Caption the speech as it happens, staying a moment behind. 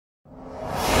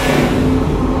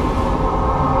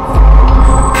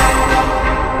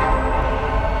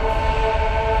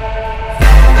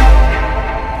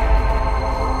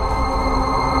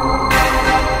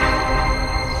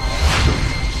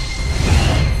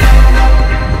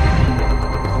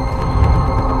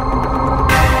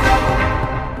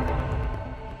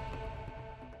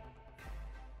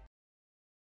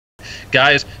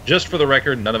Guys, just for the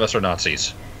record, none of us are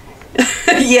Nazis.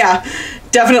 Yeah,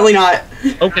 definitely not.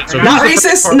 Okay, so not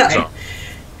racist. No.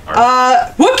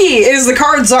 Right. Wookiee is the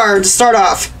card czar to start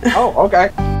off. Oh, okay.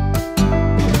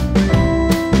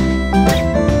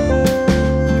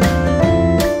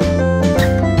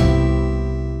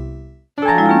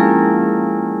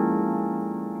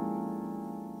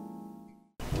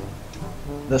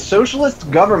 The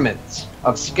socialist governments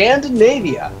of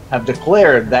Scandinavia have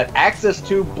declared that access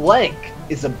to blank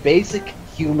is a basic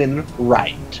human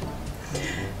right.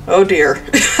 Oh dear.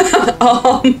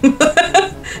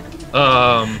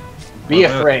 Be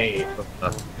afraid.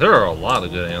 There are a lot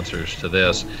of good answers to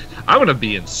this. I'm going to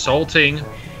be insulting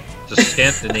to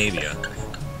Scandinavia.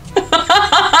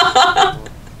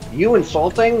 You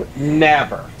insulting?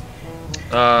 Never.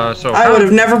 I would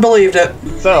have never believed it.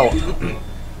 So,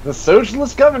 the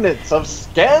socialist governments of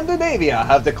Scandinavia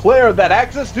have declared that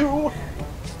access to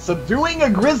subduing a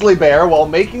grizzly bear while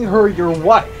making her your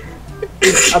wife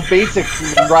is a basic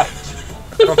human right.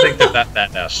 I don't think that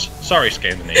badass. Sorry,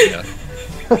 Scandinavia.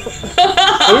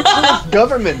 Socialist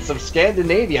governments of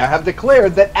Scandinavia have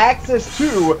declared that access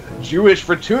to Jewish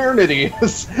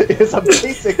fraternities is a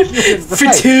basic human right.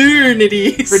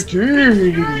 Fraternities.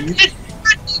 Fraternities.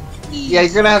 Yeah,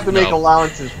 you're gonna have to make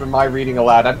allowances for my reading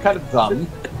aloud. I'm kind of dumb.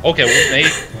 Okay,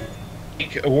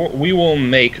 we will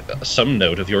make some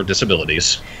note of your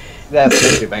disabilities.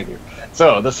 Thank you.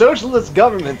 So, the socialist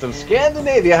governments of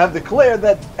Scandinavia have declared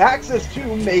that access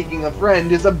to making a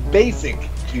friend is a basic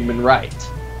human right.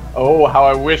 Oh, how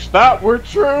I wish that were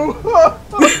true!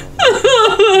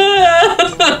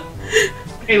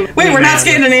 Wait, we're not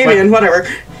Scandinavian, whatever.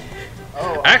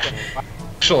 Oh,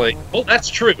 Actually, well, that's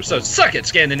true, so suck it,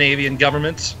 Scandinavian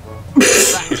governments!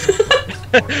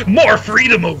 More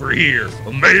freedom over here,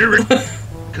 America!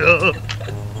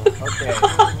 Okay.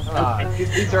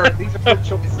 These are good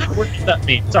choices. What does that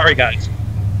mean? Sorry, guys.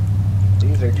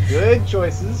 These are good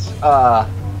choices.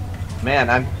 Man,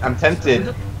 I'm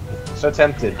tempted. So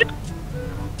tempted.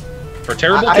 For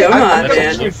terrible I'm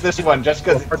gonna choose this one just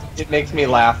because it makes me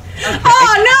laugh.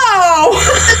 Oh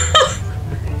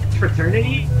no!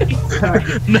 Fraternity?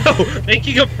 No,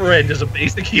 making a friend is a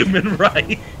basic human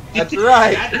right. That's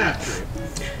right. That's not true.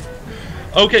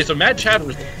 Okay, so Mad Chatter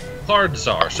is the card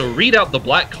czar, so read out the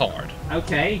black card.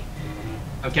 Okay.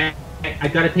 Okay. I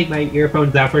gotta take my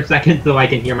earphones out for a second so I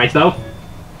can hear myself.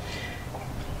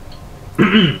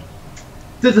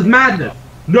 This is madness!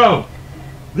 No!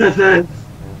 This is...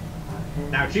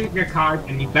 Now shoot your card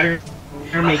and you better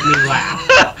make me laugh.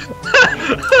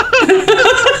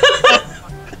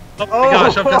 Oh my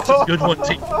gosh, I've got some good ones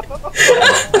here.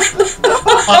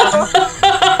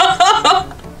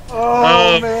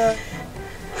 Man.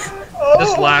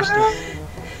 This last one,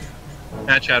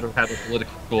 Mad Chatter had a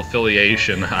political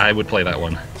affiliation. I would play that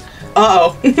one.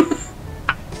 Uh-oh.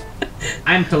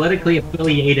 I'm politically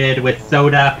affiliated with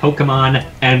soda, Pokemon,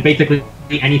 and basically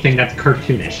anything that's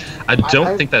cartoonish. I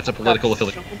don't think that's a political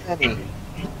affiliation.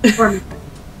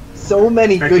 So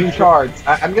many good cards.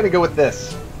 I'm gonna go with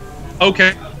this.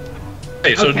 Okay.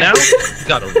 Okay, so now you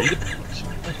gotta read it.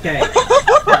 Okay.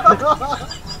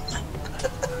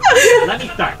 Let me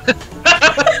start.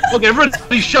 Okay,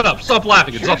 everybody shut up. Stop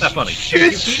laughing. It's not that funny.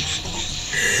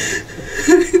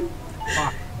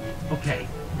 Okay.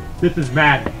 This is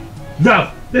mad.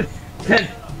 No! This is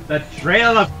the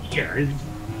Trail of Tears.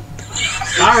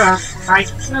 Alright, I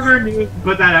never knew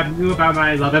that I knew about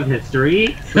my love of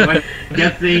history, so I'm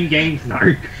guessing Game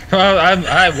Snark.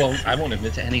 I won't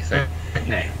admit to anything.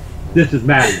 Okay. This is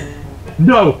mad.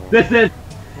 No! This is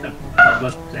the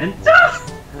placenta?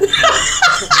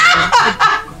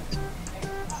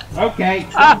 Okay.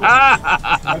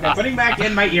 Okay, putting back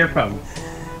in my earphones.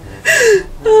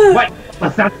 What?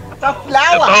 Placenta? The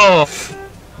flower! Oh!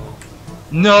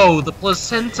 No, the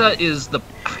placenta is the...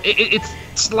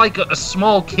 It's like a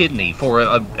small kidney for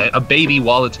a baby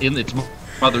while it's in its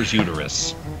mother's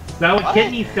uterus. So a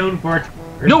kidney stone for...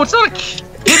 No, it's not a kidney.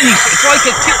 It's like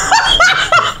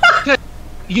a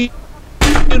you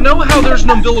know how there's an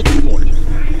umbilical cord?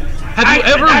 Have you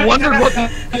ever wondered what the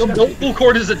umbilical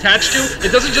cord is attached to?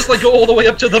 It doesn't just like go all the way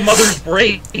up to the mother's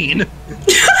brain. I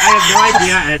have no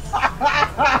idea.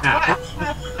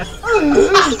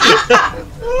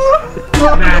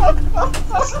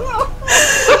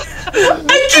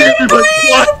 I can't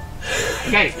breathe!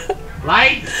 Okay,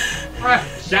 light,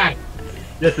 shine.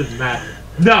 This is mad.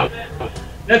 No!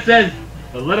 This is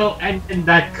the little engine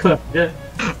that could.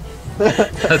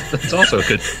 That's also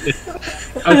good.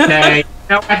 Okay.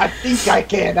 No, I think I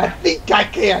can. I think I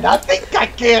can. I think I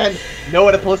can. Know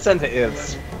what a placenta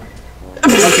is.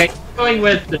 Okay, going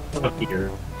with the here.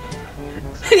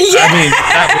 Yeah! I mean,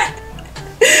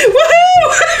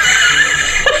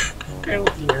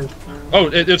 Oh,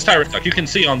 it's Tyrus Duck. You can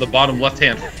see on the bottom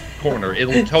left-hand corner.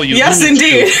 It'll tell you. Yes, who it's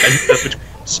indeed. to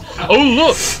and oh,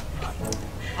 look!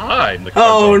 I'm the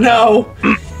Oh no!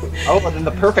 Oh, but then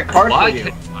the perfect card for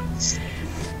you.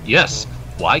 Yes.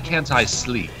 Why can't I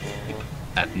sleep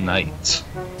at night?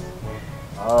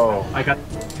 Oh. I got.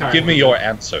 Give me your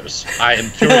answers. I am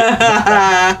curious.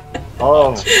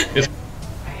 Oh.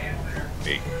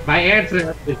 My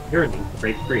answer is journey to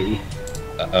break free.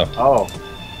 Oh.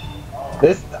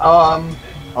 This,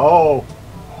 oh.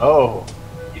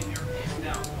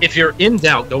 If you're in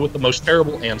doubt, go with the most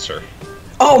terrible answer.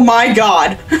 Oh my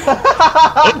god!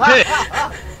 Okay.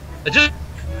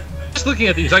 Just looking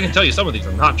at these, I can tell you some of these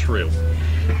are not true.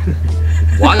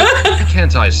 Why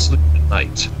can't I sleep at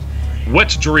night?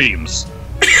 Wet dreams.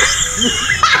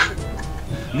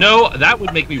 No, that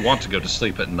would make me want to go to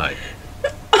sleep at night.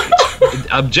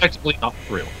 Objectively not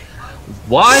true.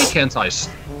 Why can't I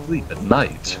sleep at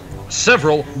night?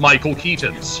 Several Michael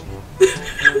Keatons.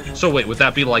 So wait, would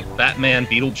that be like Batman,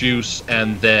 Beetlejuice,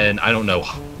 and then, I don't know,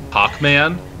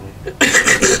 Hawkman?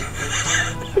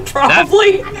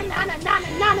 Probably.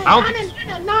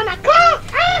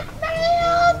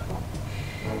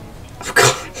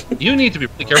 You need to be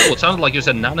really careful. It sounded like you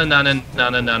said na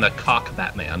cock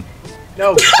Batman.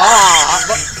 No,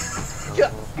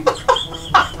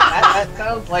 that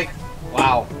sounds like,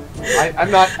 wow. I'm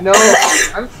not, no,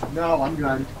 I'm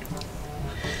done.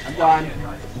 I'm done.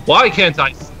 Why can't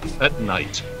I sleep at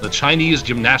night? The Chinese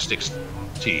gymnastics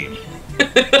team.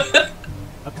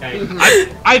 Okay.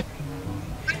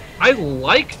 I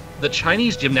like the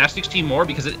Chinese gymnastics team more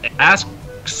because it asks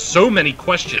so many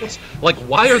questions. Like,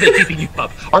 why are they keeping you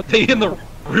up? Are they in the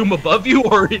room above you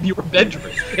or in your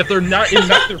bedroom? If they're not in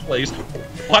their place,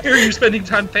 why are you spending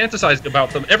time fantasizing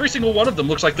about them? Every single one of them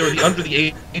looks like they're under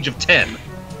the age of 10.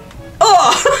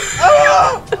 Oh!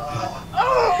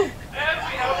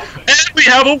 And we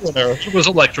have a winner. It was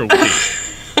Electro Wiki.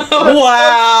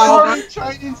 Wow!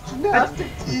 Chinese gymnastic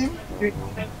team.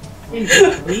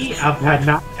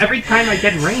 Every time I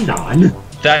get rained on.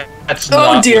 That's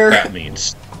not dear. what that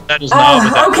means. That is not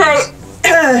what that okay.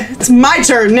 means. It's my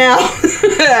turn now.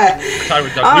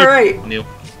 All right.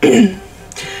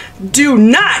 Do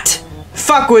not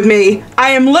fuck with me.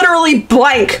 I am literally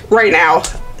blank right now.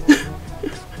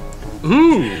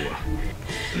 Ooh.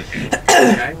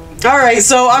 Okay. All right,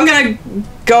 so I'm gonna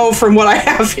go from what I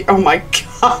have here. Oh my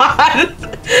god.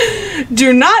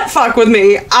 Do not fuck with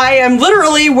me. I am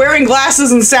literally wearing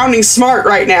glasses and sounding smart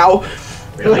right now.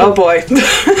 Really? Oh boy.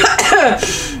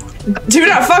 Do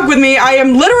not fuck with me. I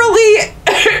am literally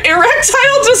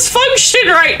erectile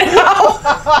dysfunction right now.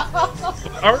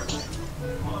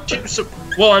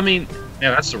 Well, I mean,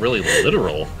 yeah, that's really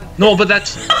literal. No, but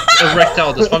that's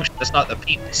erectile dysfunction. That's not the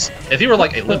penis. If you were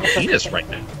like a limp penis right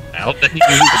now, then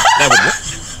that would work.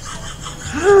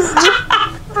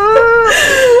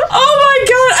 Oh my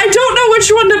god, I don't know which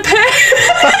one to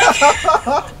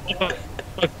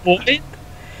pick. Boy?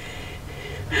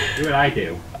 Do what I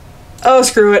do. Oh,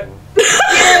 screw it.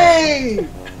 Yay!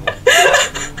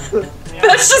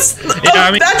 That's just, Yeah,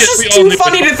 I mean, that's yes, we just all too knew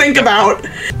funny it. to think about.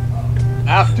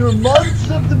 After months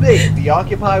of debate, the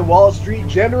Occupy Wall Street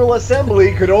General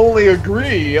Assembly could only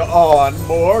agree on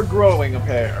more growing a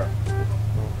pair.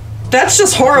 That's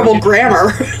just horrible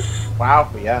grammar. Wow,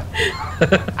 yeah.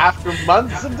 After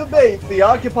months of debate, the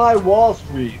Occupy Wall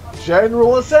Street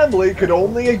General Assembly could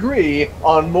only agree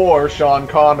on more Sean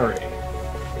Connery.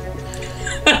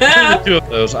 Between the two of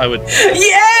those, I would. Yeah,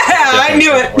 I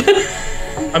knew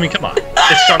it. I mean, come on,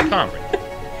 it's Sean Connery.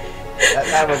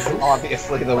 That was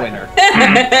obviously the winner.